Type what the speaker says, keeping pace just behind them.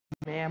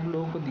मैं आप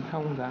लोगों को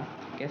दिखाऊंगा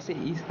कैसे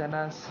इस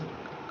तरह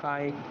का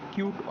एक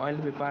क्यूट ऑयल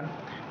पेपर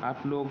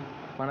आप लोग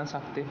बना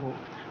सकते हो,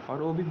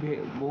 और वो भी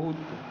बहुत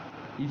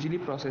इजीली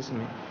प्रोसेस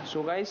में।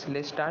 So guys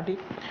let's start it.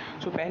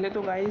 सो पहले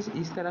तो गाइस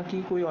इस तरह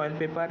की कोई ऑयल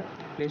पेपर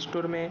प्ले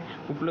स्टोर में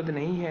उपलब्ध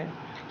नहीं है।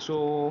 सो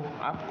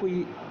आपको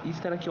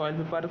इस तरह की ऑयल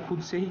पेपर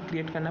खुद से ही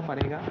क्रिएट करना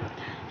पड़ेगा।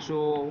 सो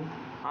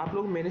आप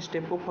लोग मेरे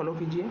स्टेप को फॉलो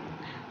कीजिए।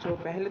 सो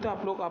पहले तो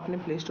आप लोग अपने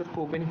प्ले स्टोर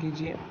को ओपन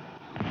कीजिए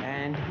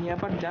एंड यहाँ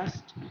पर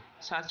जस्ट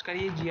सर्च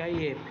करिए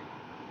GIF,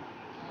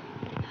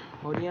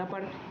 और यहाँ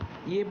पर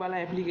ये वाला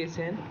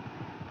एप्लीकेशन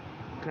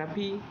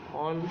ग्राफी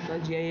ऑल का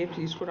GIF,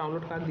 इसको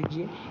डाउनलोड कर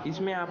दीजिए।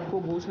 इसमें आपको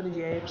बहुत सारे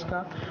GIFs का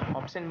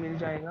ऑप्शन मिल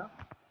जाएगा,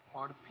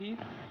 और फिर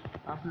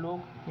आप लोग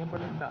यहाँ पर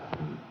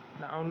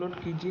डाउनलोड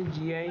कीजिए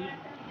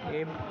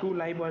GIF टू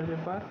लाइव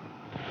वॉलपेपर,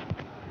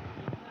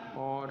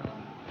 और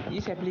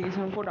इस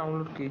एप्लीकेशन को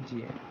डाउनलोड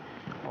कीजिए।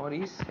 और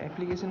इस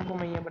एप्लीकेशन को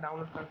मैं यहाँ पर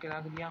डाउनलोड करके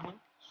रख दिया हूँ।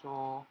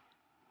 सो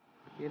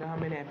ये रहा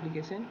मेरा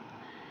एप्लीकेशन।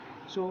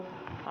 सो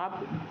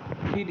आप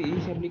फिर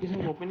इस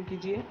एप्लीकेशन को ओपन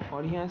कीजिए,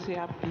 और यहाँ से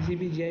आप किसी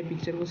भी GIF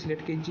पिक्चर को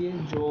सिलेक्ट कीजिए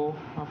जो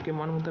आपके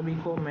मन मुताबिक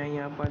हो। मैं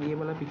यहाँ पर ये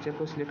वाला पिक्चर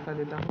को सिलेक्ट कर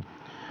देता हूँ,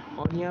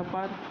 और यहाँ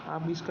पर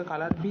आप इसका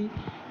कलर भी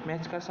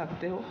मैच कर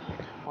सकते हो,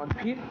 और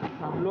फिर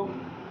आप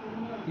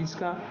लोग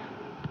इसका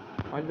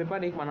ऑयल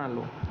पेपर एक बना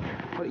लो।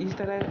 और इस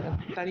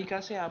तरीका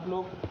से आप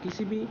लोग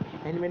किसी भी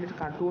एनिमेटेड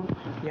कार्टून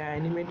या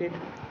एनिमेटेड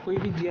कोई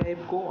भी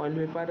GIF को ऑयल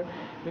पेपर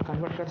में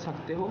कन्वर्ट कर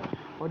सकते हो,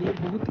 और ये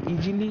बहुत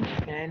इजीली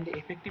एंड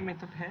इफेक्टिव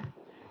मेथड है।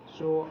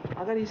 सो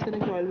अगर इस तरह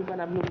के ऑयल पेपर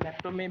आप लोग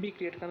लैपटॉप में भी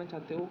क्रिएट करना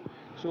चाहते हो,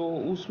 सो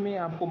उसमें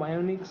आपको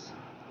बायोनिक्स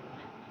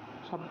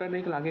सॉफ्टवेयर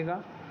एक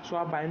लगेगा। सो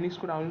आप बायोनिक्स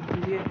को डाउनलोड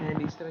कीजिए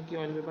एंड इस तरह की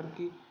ऑयल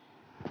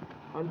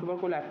पेपर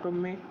को लैपटॉप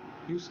में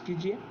यूज़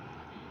कीजिए।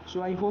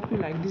 सो I hope you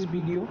like this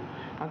video.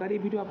 अगर ये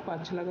वीडियो आपको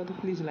अच्छा लगा तो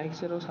प्लीज़ लाइक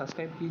शेयर और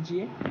सब्सक्राइब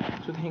कीजिए।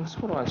 So thanks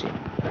for watching.